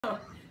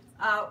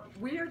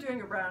We are doing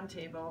a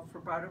roundtable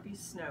for Bartleby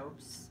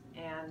Snopes,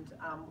 and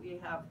we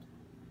have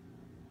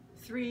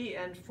 3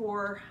 and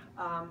 4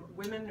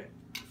 women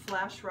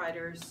flash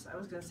writers. I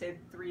was going to say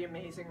 3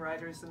 amazing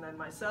writers and then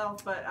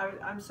myself, but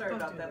I'm sorry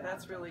about that.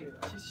 That's really,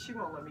 she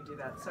won't let me do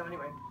that. So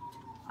anyway,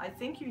 I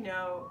think you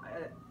know,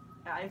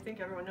 I think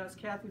everyone knows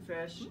Kathy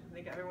Fish. I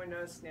think everyone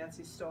knows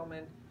Nancy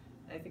Stohlman.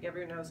 I think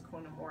everyone knows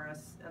Kona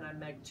Morris, and I'm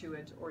Meg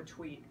Tuite or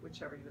Tweet,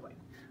 whichever you like.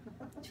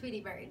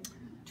 Tweety Bird.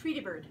 Tweety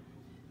Bird.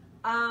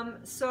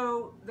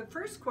 So the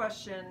first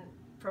question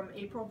from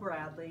April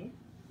Bradley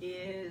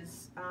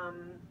is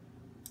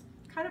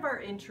kind of our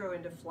intro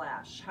into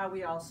Flash, how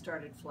we all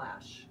started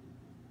Flash.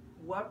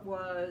 What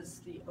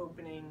was the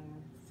opening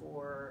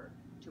for,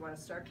 do you want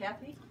to start,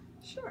 Kathy?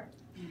 Sure.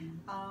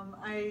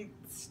 I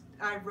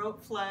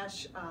wrote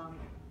Flash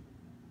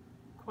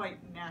quite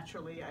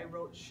naturally. I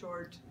wrote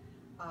short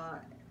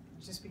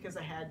just because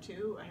I had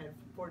to. I had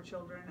 4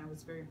 children, I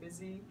was very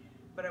busy,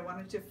 but I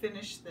wanted to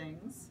finish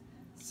things.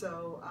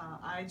 So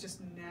I just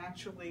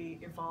naturally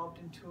evolved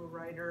into a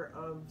writer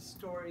of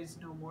stories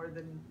no more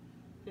than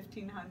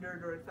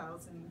 1,500 or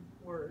 1,000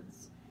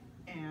 words,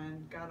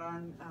 and got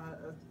on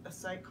a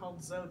site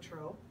called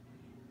Zoetrope.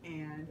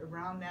 And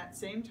around that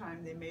same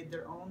time, they made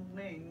their own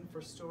wing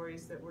for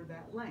stories that were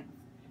that length.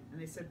 And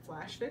they said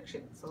flash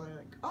fiction. So I'm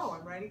like, oh,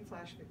 I'm writing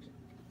flash fiction.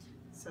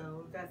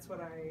 So that's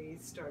what I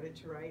started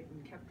to write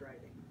and kept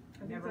writing.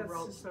 I never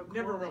wrote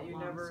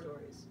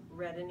stories.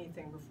 Read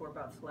anything before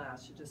about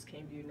Flash. It just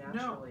came to you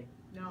naturally.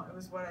 No, it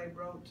was what I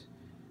wrote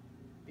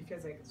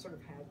because I sort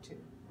of had to.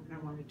 And I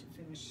wanted to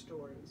finish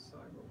stories, so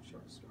I wrote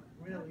short stories.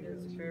 Really, it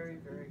was very,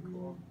 very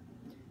cool.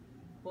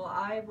 Well,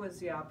 I was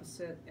the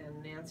opposite,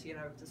 and Nancy and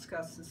I have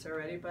discussed this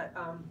already, but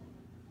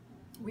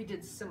we did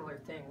a similar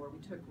thing where we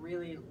took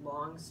really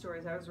long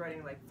stories. I was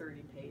writing like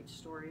 30-page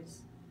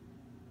stories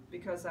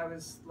because I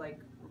was like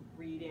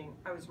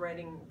I was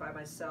writing by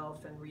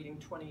myself and reading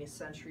 20th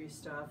century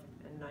stuff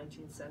and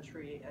 19th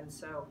century, and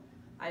so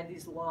I had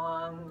these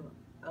long,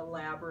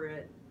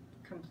 elaborate,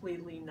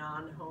 completely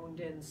non-honed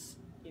in,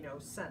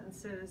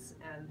 sentences,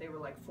 and they were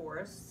like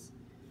Forrests.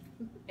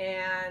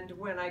 And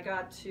when I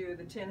got to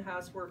the Tin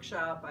House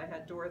workshop, I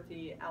had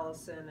Dorothy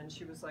Allison, and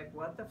she was like,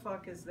 what the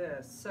fuck is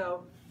this?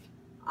 So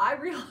I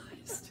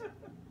realized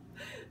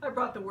I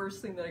brought the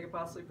worst thing that I could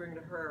possibly bring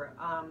to her.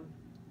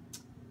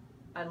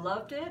 I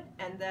loved it,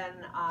 and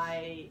then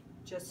I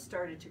just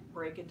started to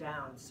break it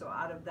down. So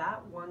out of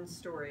that one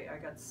story, I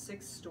got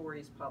 6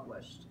 stories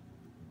published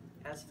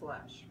as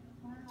Flash.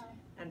 Wow.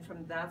 And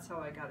that's how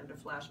I got into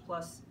Flash.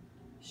 Plus,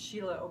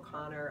 Sheila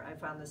O'Connor, I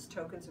found this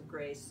Tokens of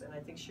Grace, and I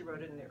think she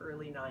wrote it in the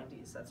early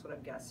 90s, that's what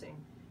I'm guessing.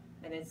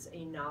 And it's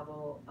a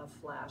novel of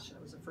Flash, and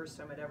it was the first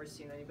time I'd ever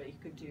seen anybody who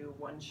could do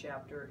 1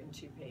 chapter in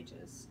 2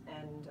 pages,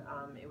 and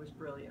it was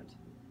brilliant.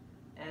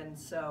 And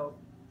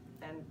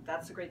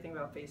that's the great thing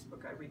about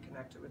Facebook. I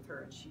reconnected with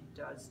her, and she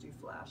does do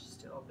Flash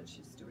still, but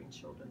she's doing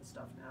children's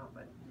stuff now,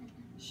 but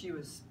she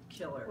was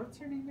killer. What's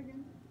her name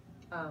again?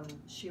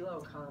 Sheila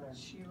O'Connor.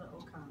 Sheila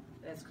O'Connor.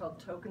 It's called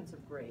Tokens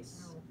of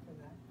Grace. I'll look for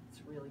that.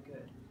 It's really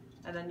good.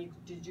 And then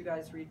did you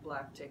guys read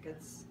Black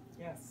Tickets?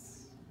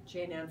 Yes.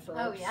 Jayne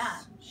Phillips? Oh, yeah.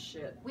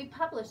 Shit. We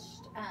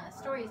published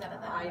stories out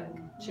of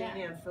that.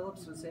 Jayne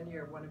Phillips was in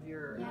one of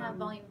your... Yeah,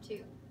 volume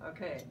 2.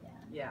 Okay.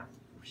 Yeah.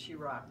 She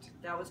rocked.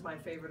 That was my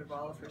favorite of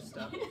all of her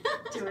stuff.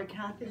 Do it,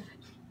 Kathy.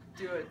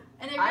 Do it.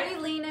 And I really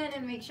lean in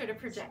and make sure to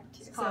project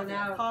too. So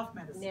now, cough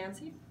medicine.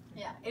 Nancy?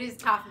 Yeah, it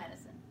is cough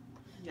medicine.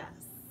 Yes.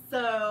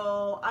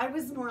 So I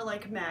was more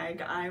like Meg.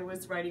 I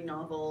was writing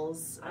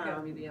novels.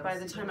 By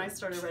the time I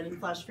started writing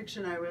flash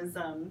fiction, I was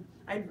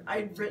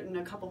I'd written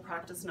a couple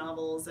practice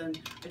novels, and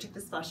I took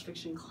this flash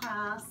fiction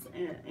class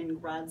in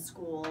grad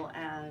school.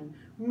 And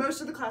most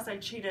of the class I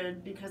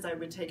cheated because I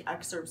would take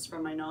excerpts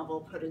from my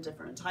novel, put a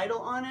different title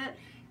on it,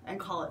 and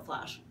call it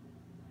Flash.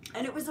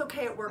 And it was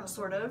okay. It worked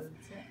sort of.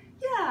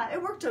 Yeah,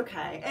 it worked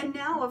okay. And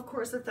now, of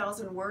course,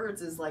 1,000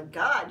 words is like,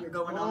 God, you're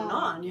going on and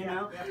on, you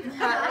know?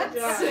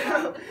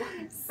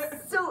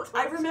 So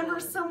I remember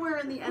somewhere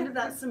in the end of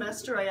that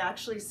semester, I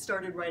actually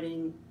started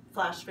writing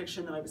flash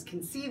fiction that I was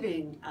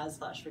conceiving as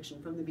flash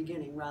fiction from the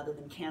beginning rather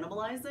than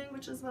cannibalizing,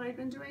 which is what I'd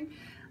been doing.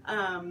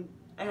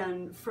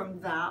 And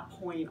from that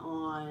point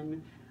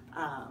on,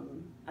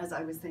 as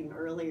I was saying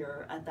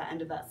earlier, at the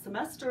end of that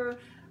semester,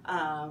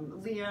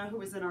 Leah, who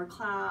was in our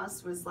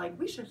class, was like,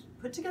 we should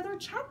put together a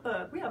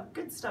chapbook. We have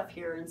good stuff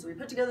here. And so we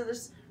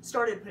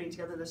started putting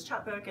together this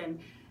chapbook, and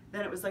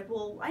then it was like,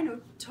 well, I know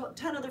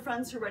 10 other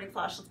friends who are writing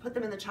Flash, let's put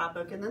them in the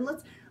chapbook, and then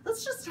let's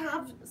just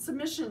have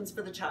submissions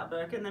for the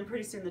chapbook. And then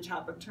pretty soon the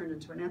chapbook turned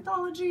into an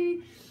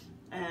anthology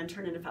and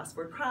turned into Fast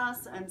Forward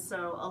Press. And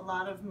so a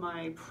lot of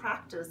my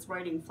practice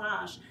writing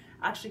Flash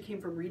actually came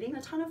from reading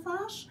a ton of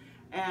Flash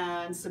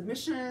and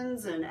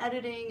submissions and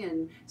editing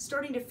and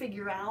starting to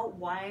figure out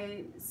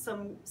why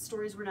some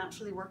stories were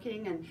naturally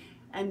working,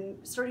 and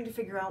starting to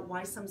figure out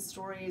why some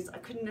stories, I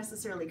couldn't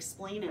necessarily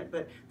explain it,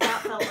 but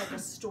that felt like a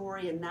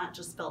story, and that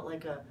just felt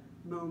like a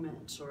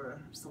moment or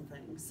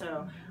something.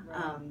 So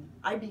Right.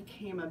 I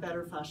became a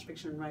better flash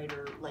fiction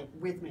writer, like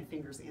with my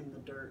fingers in the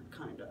dirt,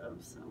 kind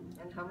of. So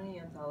And how many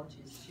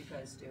anthologies do you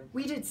guys do?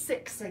 we did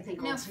 6, I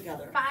think, No,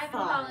 altogether. 5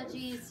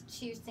 anthologies,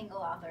 2 single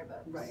author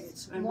books.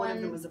 Right, and one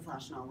of them was a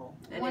flash novel.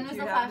 And One if was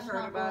you a haven't flash heard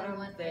novel about and them,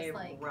 one was, they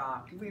like-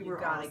 rock. We You were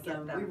gotta awesome.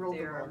 get them. We rolled the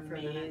They're board for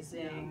a minute,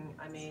 amazing,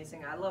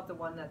 amazing. I love the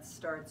one that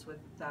starts with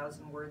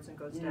 1,000 words and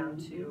goes down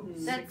to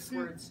Mhm. That's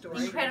 6-word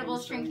story. Incredible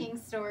Shrinking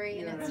shrinking story,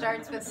 and Yeah. it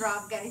starts with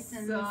Rob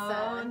Geison's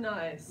So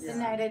nice. The Yeah.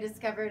 Night I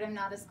Discovered I'm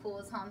Not as Cool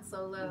as Han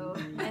Solo,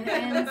 Mhm. and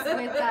ends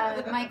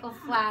with Michael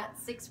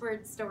Flatt's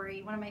 6-word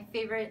story, one of my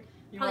favorite,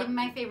 You probably want-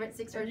 my favorite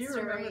 6-word You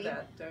story. remember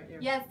that, don't you?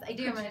 Yes, I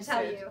do. I'm Could going you to tell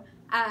say it? you.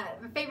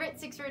 My favorite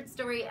 6-word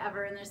story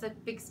ever, and there's a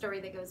big story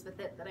that goes with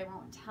it that I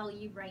won't tell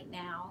you right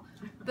now.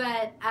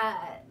 But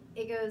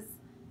it goes,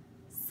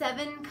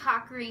 7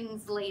 cock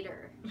rings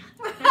later,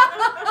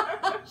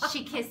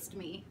 she kissed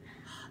me.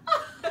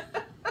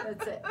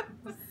 That's it.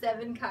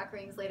 7 cock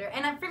rings later.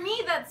 And for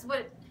me, that's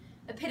what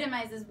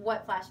epitomizes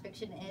what flash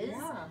fiction is.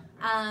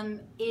 Yeah.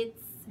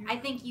 It's, I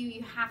think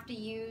you have to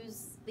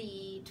use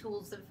the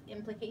tools of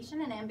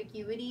implication and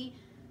ambiguity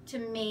to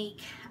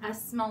make a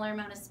smaller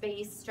amount of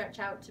space stretch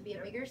out to be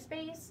a bigger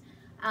space.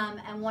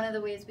 And one of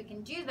the ways we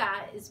can do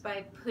that is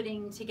by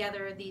putting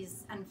together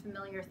these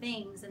unfamiliar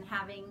things and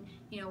having,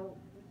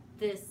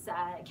 this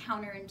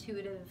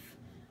counterintuitive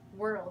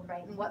world,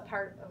 right? In what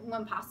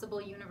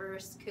possible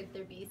universe could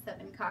there be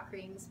 7 cock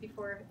rings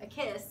before a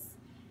kiss?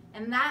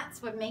 And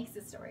that's what makes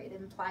a story. It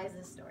implies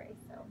a story.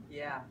 So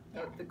Yeah.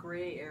 Yeah. The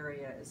gray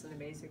area is an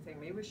amazing thing.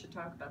 Maybe we should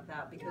talk about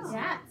that because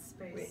Yeah.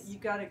 Space. you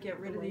got to get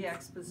rid of the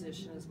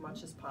exposition as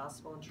much as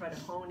possible and try to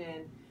hone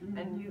in.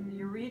 And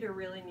your reader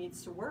really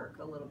needs to work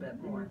a little bit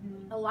more.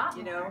 a lot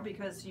You more. know,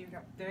 because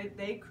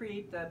they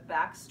create the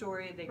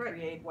backstory, they Right.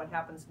 create what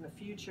happens in the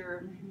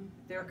future,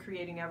 they're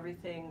creating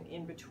everything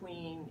in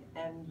between,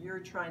 and you're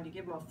trying to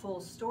give them a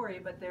full story,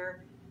 but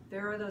there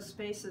are those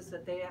spaces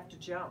that they have to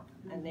jump,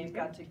 and they've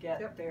got to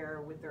get Yep.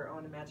 there with their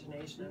own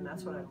imagination, and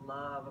that's what I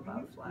love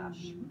about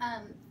Flash.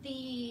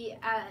 The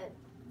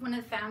one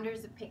of the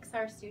founders of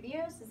Pixar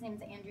Studios, his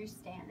name's Andrew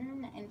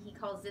Stanton, and he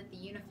calls it the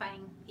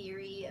unifying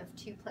theory of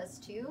 2 +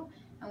 2.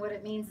 And what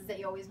it means is that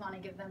you always want to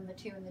give them the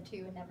 2 and the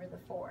 2 and never the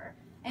 4.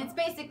 And it's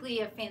basically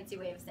a fancy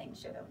way of saying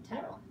show don't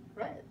tell.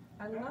 right.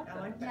 I love I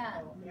that. like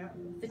that. Yeah. Oh,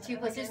 yeah. The 2 I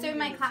plus like 2. So in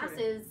my anything that's sort of-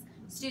 classes,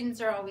 students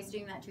are always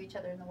doing that to each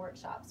other in the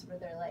workshops, where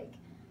they're like,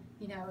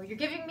 you're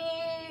giving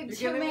me too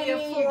giving me many,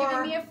 a you're 4.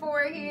 giving me a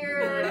 4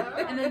 here,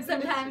 and then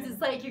sometimes it's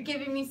like, you're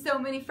giving me so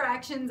many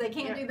fractions, I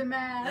can't do the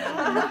math.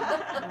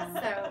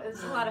 So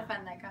it's a lot of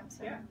fun that comes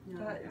from. Yeah.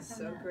 That is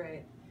so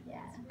great.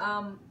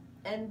 Yeah.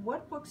 And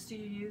what books do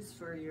you use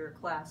for your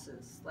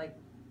classes? Like,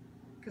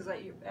 because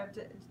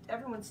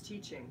everyone's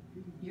teaching.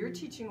 You're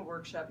teaching a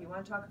workshop. You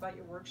want to talk about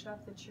your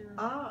workshop that you're...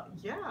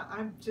 Yeah,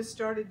 I've just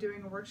started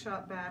doing a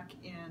workshop back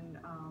in,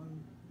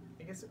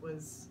 I guess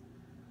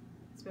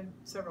it's been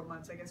several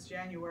months. I guess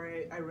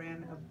January I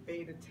ran a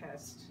beta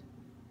test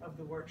of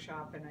the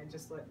workshop, and I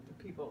just let the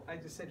people, I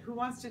just said, who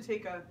wants to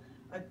take a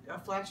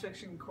flash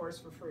fiction course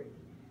for free?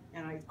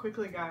 And I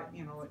quickly got,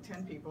 like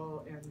 10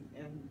 people and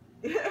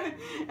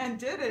and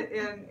did it,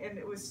 and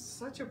it was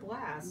such a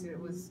blast. It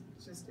was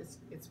just,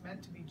 it's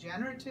meant to be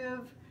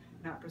generative,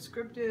 not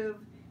prescriptive.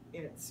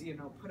 It's,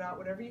 put out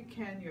whatever you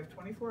can. You have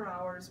 24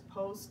 hours,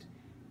 post,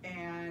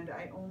 and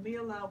I only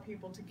allow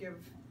people to give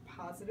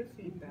positive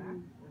feedback.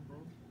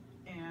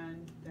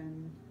 And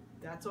then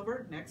that's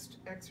over. Next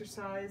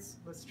exercise,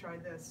 let's try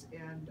this.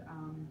 And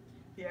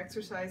the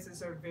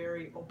exercises are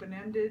very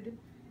open-ended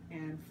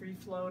and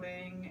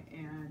free-floating,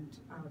 and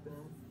the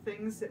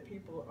things that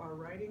people are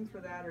writing for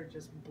that are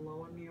just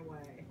blowing me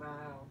away.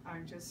 Wow.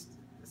 I'm just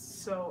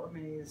so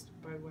amazed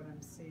by what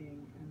I'm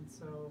seeing. And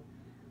so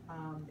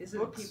Is it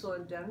books, people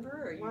in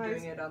Denver, or are you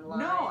wise- doing it online?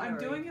 No, I'm or-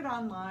 doing it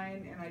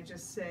online, and I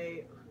just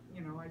say,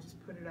 I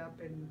just put it up,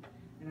 and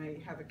I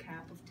have a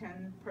cap of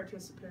 10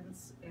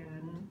 participants,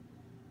 and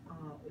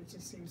it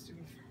just seems to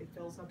be, it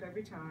fills up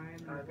every time,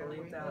 and I I've got a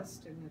believe wait that.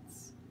 list, and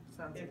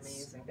Sounds it's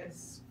amazing.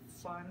 as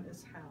fun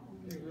as hell.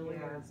 It really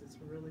Yeah. is. It's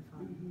really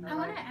fun. I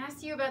want to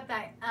ask you about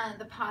that,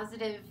 the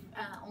positive,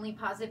 only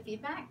positive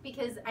feedback,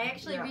 because I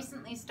actually Yeah.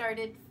 recently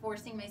started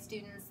forcing my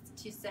students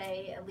to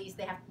say at least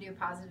they have to do a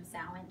positive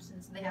sandwich,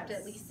 and so they have to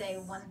at least say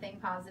one thing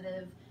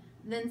positive,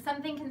 then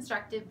something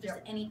constructive, just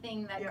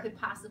anything that could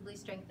possibly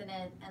strengthen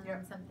it, and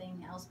then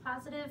something else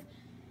positive.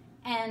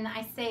 And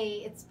I say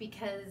it's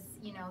because,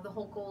 the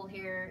whole goal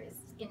here is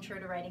intro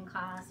to writing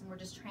class, and we're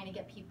just trying to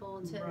get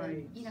people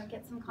to,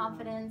 get some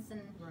confidence,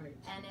 and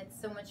it's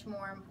so much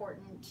more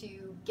important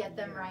to get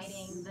them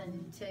writing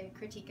than to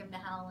critique them to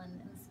hell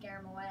and scare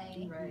them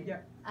away. Right.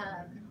 Yeah.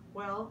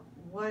 Well,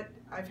 what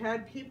I've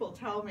had people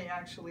tell me,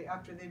 actually,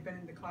 after they've been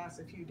in the class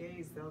a few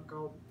days, they'll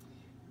go,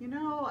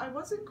 I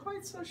wasn't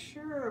quite so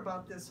sure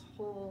about this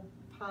whole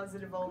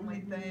positive only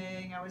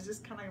thing. I was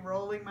just kind of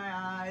rolling my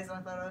eyes, and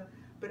I thought,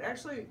 but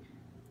actually,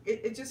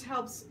 it just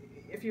helps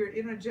if you're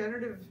in a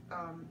generative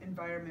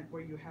environment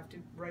where you have to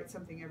write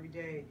something every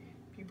day.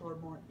 people are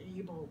more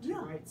able to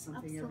Yeah, write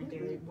something every day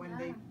absolutely. when Yeah.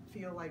 they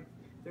feel like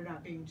they're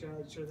not being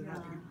judged or they're not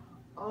Yeah. being,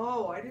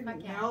 oh, I didn't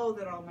Fuck yeah. know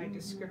that all my Mhm.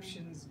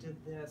 descriptions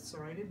did this,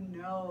 or I didn't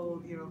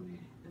know, you know.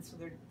 And so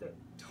they're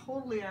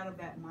totally out of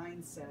that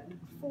mindset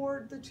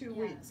for the 2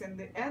 Yeah. weeks. And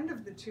the end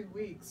of the 2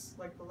 weeks,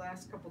 like the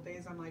last couple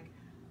days, I'm like,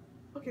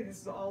 okay, this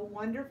is all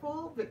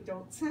wonderful, but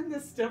don't send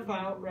this stuff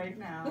out right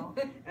now.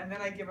 And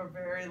then I give a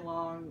very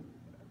long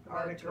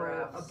About article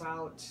drafts.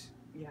 about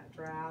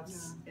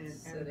drafts and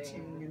Sitting.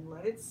 editing and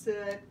let it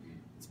sit.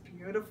 It's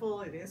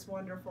beautiful, it is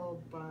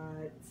wonderful,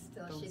 but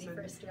Still a don't shitty send-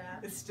 first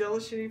draft. it's still a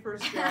shitty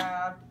first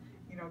draft.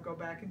 You know, go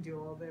back and do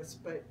all this,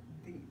 but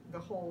the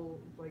whole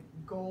like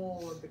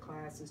goal of the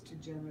class is to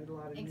generate a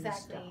lot of new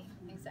stuff.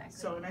 Exactly.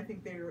 So, and I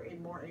think they're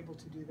more able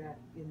to do that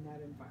in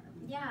that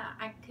environment. Yeah,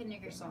 I couldn't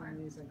agree For some more.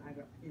 reason, I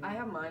don't. You know. I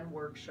have mine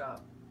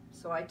workshop,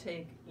 so I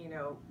take,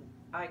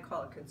 I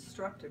call it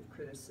constructive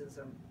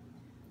criticism.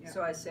 Yeah.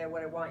 So I say,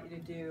 what I want you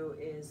to do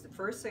is, the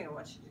first thing I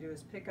want you to do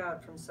is pick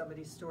out from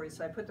somebody's story.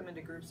 So I put them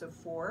into groups of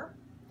 4,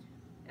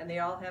 and they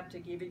all have to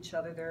give each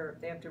other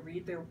they have to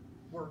read their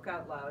work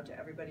out loud to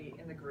everybody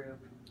in the group,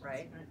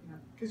 right?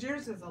 Because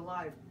yours is a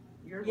live,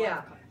 your Yeah,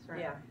 live class, right?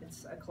 Yeah,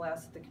 it's a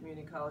class at the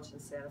community college in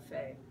Santa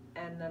Fe.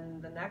 And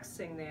then the next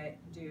thing they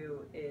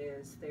do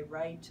is they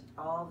write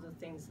all the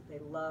things that they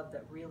love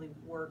that really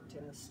worked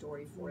in the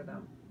story for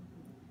them.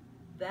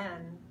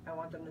 Then I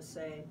want them to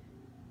say,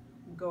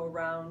 go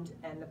around,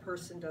 and the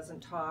person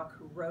doesn't talk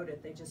who wrote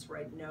it, they just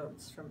write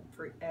notes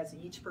as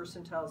each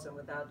person tells them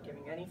without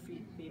giving any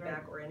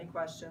feedback or any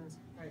questions.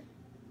 Right.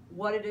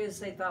 What it is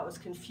they thought was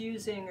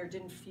confusing or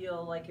didn't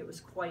feel like it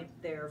was quite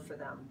there for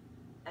them.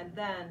 And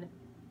then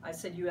I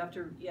said, you have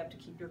to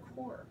keep your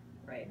core,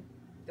 right?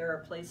 There are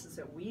places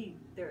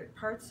there are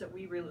parts that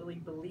we really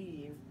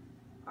believe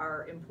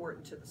are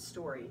important to the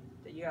story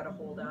that you got to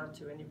hold on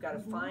to, and you've got to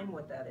find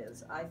what that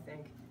is, I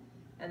think.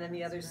 And then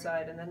the other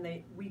side, and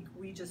then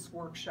we just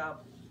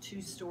workshop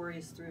 2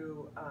 stories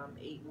through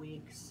 8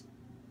 weeks.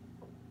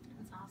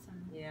 That's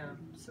awesome. Yeah,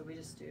 so we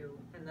just do,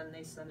 and then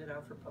they send it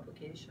out for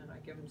publication. I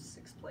give them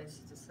 6 places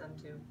to send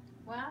to.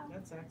 Wow.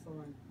 That's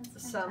excellent.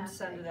 That's Some fantastic.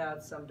 send it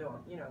out, some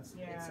don't. It's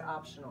Yeah.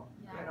 optional.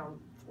 Yeah. I don't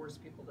force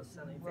people to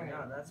send anything Right.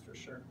 out, that's for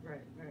sure.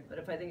 Right. But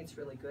if I think it's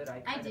really good,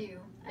 I do.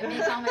 I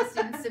make all my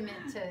students submit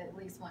to at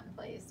least one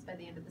place by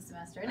the end of the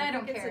semester, and I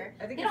don't care.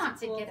 I think They it's don't a have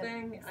to cool get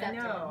thing. I accepted.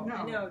 know,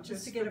 No, just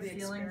just to get for a the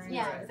feeling for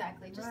experience. Yeah, it.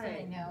 exactly. Just so Right.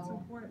 they It's know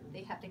important.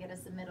 they have to get a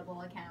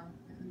submittable account.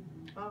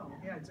 Oh,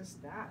 yeah,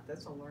 just that.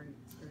 That's a learning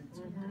experience.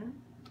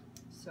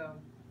 So,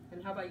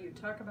 and how about you?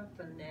 Talk about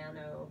the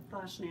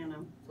Flash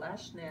Nano.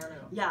 Flash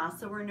Nano. Yeah,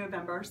 so we're in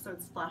November, so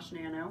it's Flash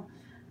Nano.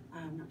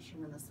 I'm not sure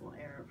when this will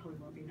air. It probably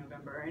won't be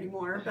November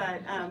anymore.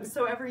 But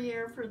so every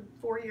year for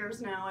 4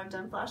 years now, I've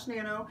done Flash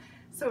Nano.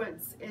 So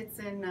it's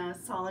in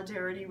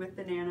solidarity with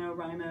the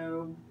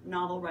NaNoWriMo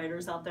novel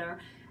writers out there.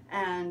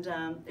 And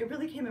it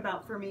really came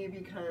about for me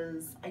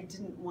because I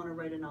didn't want to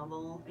write a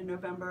novel in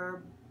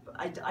November.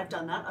 I've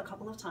done that a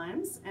couple of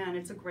times, and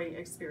it's a great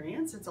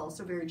experience. It's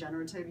also very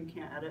generative. You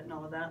can't edit and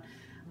all of that.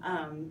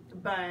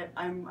 But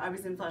I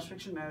was in flash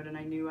fiction mode, and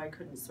I knew I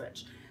couldn't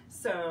switch.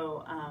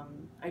 So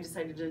I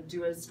decided to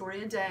do a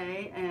story a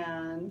day,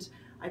 and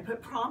I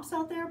put prompts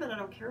out there, but I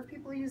don't care if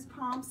people use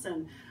prompts,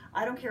 and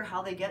I don't care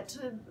how they get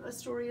to a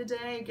story a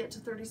day, get to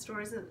 30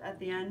 stories at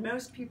the end.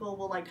 Most people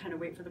will like kind of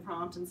wait for the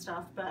prompt and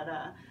stuff, but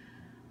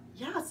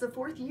yeah, it's the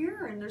 4th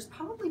year, and there's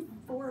probably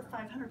 400 or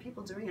 500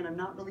 people doing it. I'm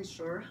not really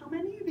sure how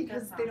many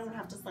because That's they don't awesome.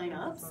 have to sign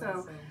up. That's So,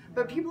 awesome.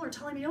 but people are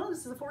telling me, "Oh, this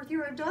is the 4th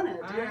year I've done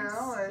it." You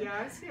know, and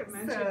I see it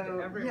mentioned so,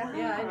 everywhere.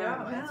 Yeah, I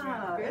know.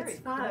 Yeah, Very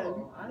it's fun.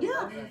 cool. I Yeah.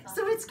 love it.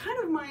 So it's kind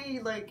of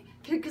my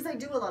because I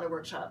do a lot of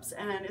workshops,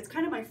 and it's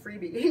kind of my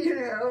freebie, you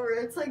know,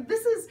 where it's like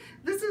this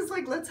is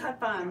like let's have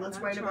fun, Yeah, let's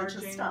not write a bunch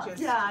of charging, stuff.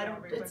 just Yeah, I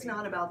don't. It's everybody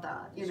not about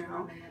that, you just know.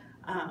 running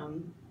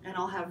it. And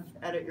I'll have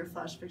edit your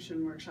flash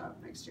fiction workshop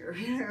next year,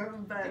 you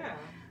know. Yeah.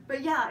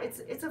 But yeah,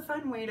 it's a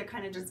fun way to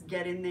kind of just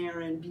get in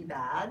there and be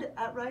bad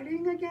at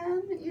writing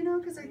again, you know,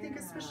 because I think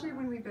especially Yeah.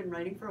 when we've been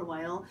writing for a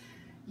while,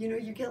 you know,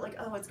 you get like,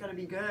 oh, it's got to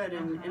be good,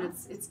 and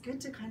it's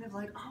good to kind of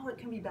like, oh, it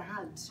can be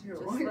bad too.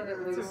 Just let it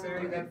That's a loose very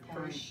through that good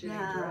point. first shitty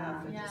Yeah.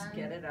 draft and Yeah. just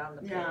get it on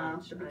the page. Yeah,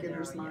 the I know,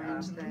 beginner's yeah.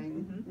 mind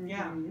thing.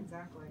 Yeah, Mhm.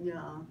 exactly.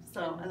 Yeah,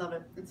 so I love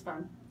it. It's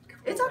fun.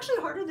 It's actually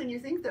harder than you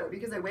think though,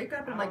 because I wake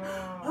up and I'm like,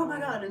 oh my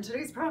god, and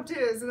today's prompt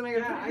is, and then I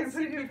gotta Yeah, I put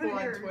see it here, people put it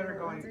on here. Twitter you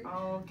know, going, it's-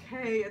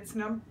 okay, it's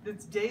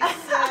day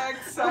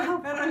 6.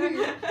 Oh, funny.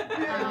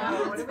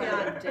 Yeah, what That's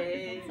about fun.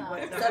 day That's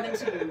what, awesome.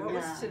 17, What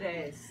yeah. was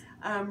today's?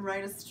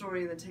 Write a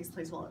story that takes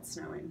place while it's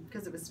snowing,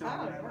 because it was snowing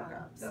when I woke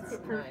up. That's so,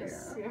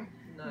 nice. yeah.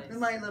 Nice. And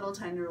my little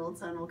 10-year-old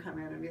son will come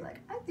in and be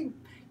like, I think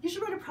you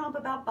should write a prompt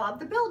about Bob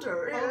the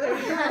Builder. Oh, there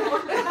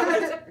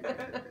you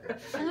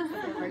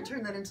I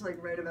turn that into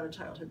like write about a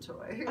childhood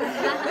toy.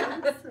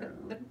 So,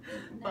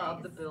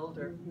 Bob the Nice.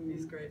 Builder. Mhm.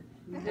 He's great.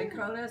 And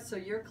Kona, so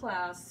your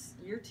class,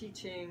 you're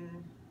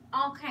teaching.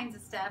 All kinds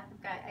of stuff.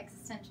 We've got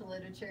existential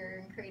literature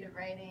and creative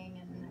writing,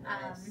 and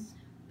Nice.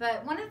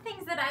 but one of the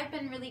things that I've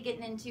been really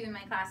getting into in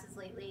my classes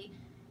lately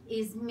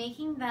is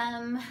making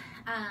them,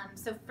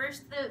 so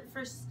the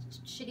first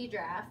shitty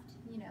draft,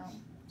 you know,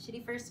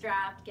 shitty first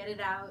draft, get it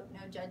out,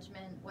 no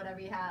judgment, whatever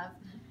you have.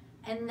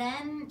 And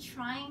then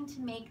trying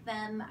to make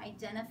them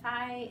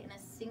identify in a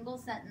single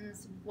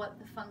sentence what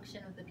the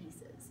function of the piece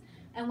is.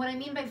 And what I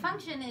mean by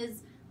function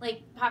is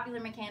like Popular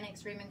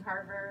Mechanics, Raymond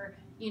Carver,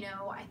 you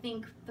know, I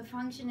think the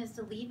function is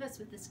to leave us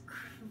with this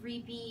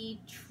creepy,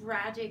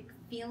 tragic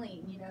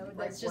feeling, you know, Like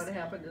that's just, what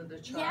happened to the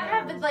child?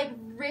 yeah, but like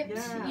ripped,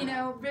 Yeah. you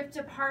know, ripped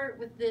apart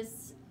with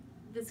this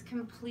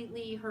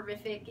completely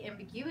horrific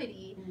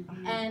ambiguity.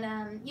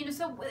 And you know,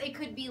 so it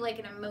could be like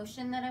an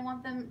emotion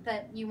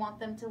that you want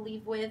them to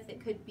leave with.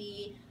 It could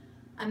be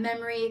a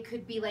memory. It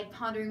could be like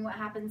pondering what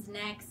happens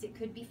next. It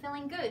could be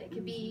feeling good. It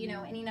could be, you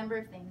know, any number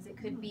of things. It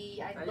could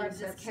be I love use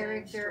this that same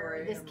character, or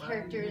story this in mine.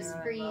 character is Yeah,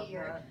 I free, love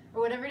or that.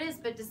 whatever it is.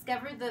 But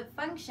discover the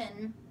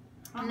function,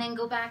 and then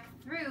go back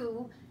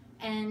through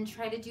and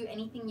try to do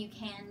anything you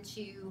can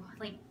to,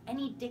 like,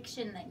 any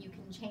diction that you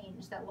can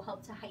change that will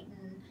help to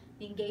heighten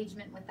the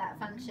engagement with that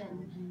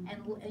function.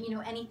 And, you know,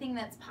 anything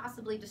that's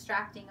possibly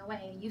distracting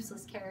away, a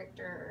useless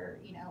character, or,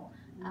 you know,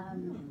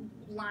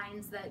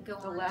 lines that go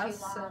The on last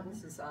too long.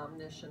 sentence is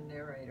omniscient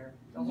narrator.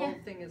 The Yeah. whole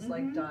thing is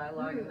like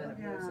dialogue, and then it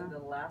moves Yeah. into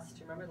the last.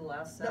 Do you remember the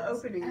last The sentence?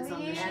 opening is Oh,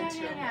 on yeah, the yeah, And,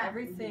 sheet. yeah, yeah.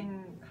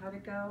 everything, how'd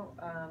it go?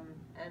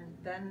 And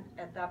then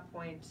at that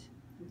point,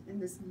 In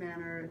this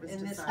manner, it was in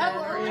this decided.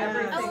 manner,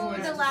 everything oh,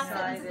 was the last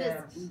decided.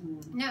 sentence is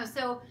this. No,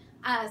 so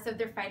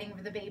they're fighting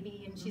over the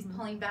baby, and she's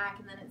pulling back,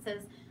 and then it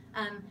says,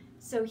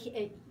 so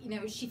he, you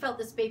know, she felt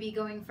this baby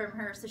going from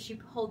her, so she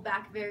pulled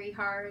back very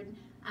hard,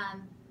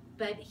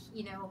 but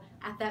you know,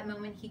 at that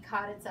moment he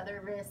caught its other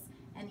wrist,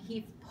 and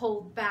he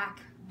pulled back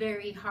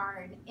very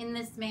hard. In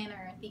this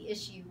manner, the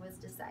issue was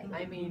decided.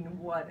 I mean,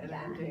 what an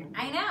Yeah. ending.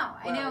 I know,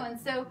 Wow. and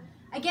so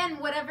again,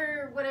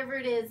 whatever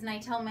it is, and I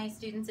tell my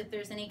students if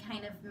there's any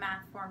kind of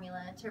math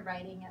formula to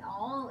writing at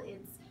all,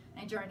 it's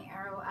I draw an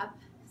arrow up,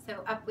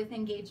 so up with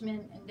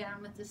engagement and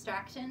down with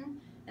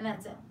distraction, and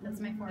that's it. That's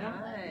my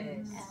formula.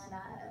 Nice.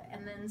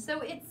 And then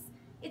so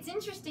it's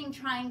interesting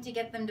trying to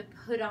get them to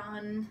put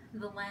on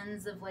the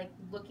lens of like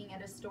looking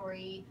at a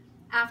story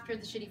after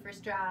the shitty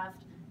first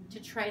draft to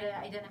try to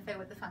identify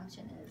what the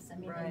function is. I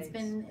mean, it's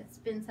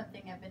Right. been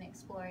something I've been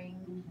exploring,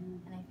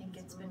 and I think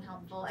it's been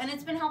helpful. And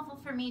it's been helpful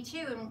for me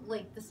too. And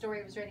like the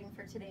story I was writing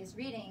for tonight's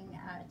reading,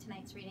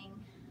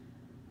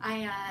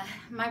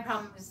 my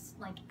problem was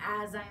like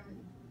as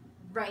I'm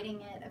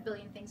writing it, a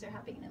billion things are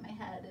happening in my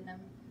head, and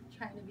I'm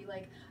trying to be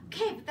like,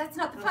 okay, but that's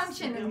not the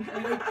function, and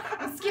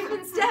I'm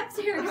skipping steps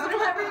here because I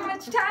don't have very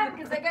much time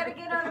because I got to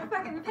get on the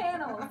fucking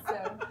panel.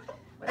 So.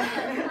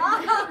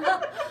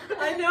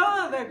 I know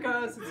how that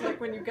goes. It's like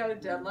when you've got a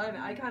deadline.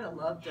 I kind of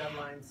love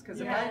deadlines because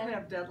if I Yeah. didn't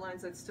have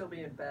deadlines, I'd still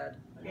be in bed.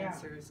 I mean, Yeah.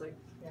 seriously.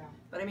 Yeah.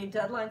 But I mean,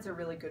 deadlines are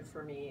really good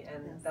for me,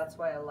 and Yes. that's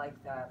why I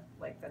like that.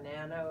 Like the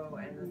nano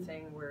and the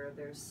thing where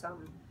there's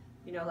some,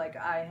 you know, like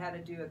I had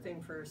to do a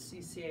thing for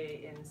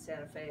CCA in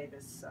Santa Fe,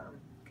 this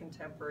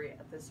contemporary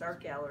at this art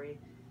gallery,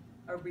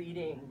 a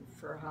reading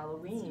for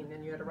Halloween,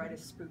 and you had to write a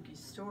spooky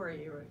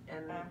story,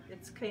 and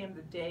it came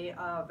the day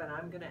of, and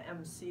I'm gonna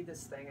MC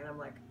this thing, and I'm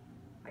like,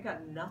 I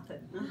got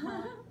nothing.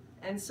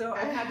 And so I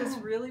had this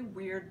really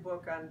weird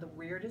book on the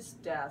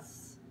weirdest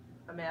deaths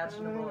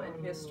imaginable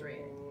in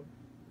history.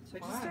 So I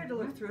just started to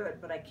look through it,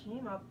 but I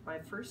came up, my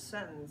first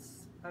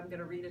sentence, I'm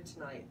gonna read it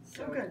tonight.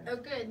 So, good. Oh,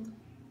 good.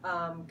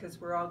 because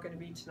we're all going to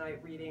be tonight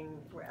reading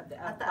we're at the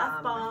At the F-bomb.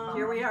 F-bomb.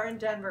 Here we are in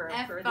Denver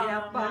for the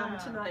F-bomb. F-bomb Yeah.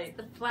 tonight.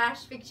 The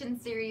flash fiction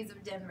series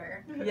of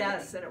Denver.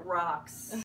 Yes, and it rocks.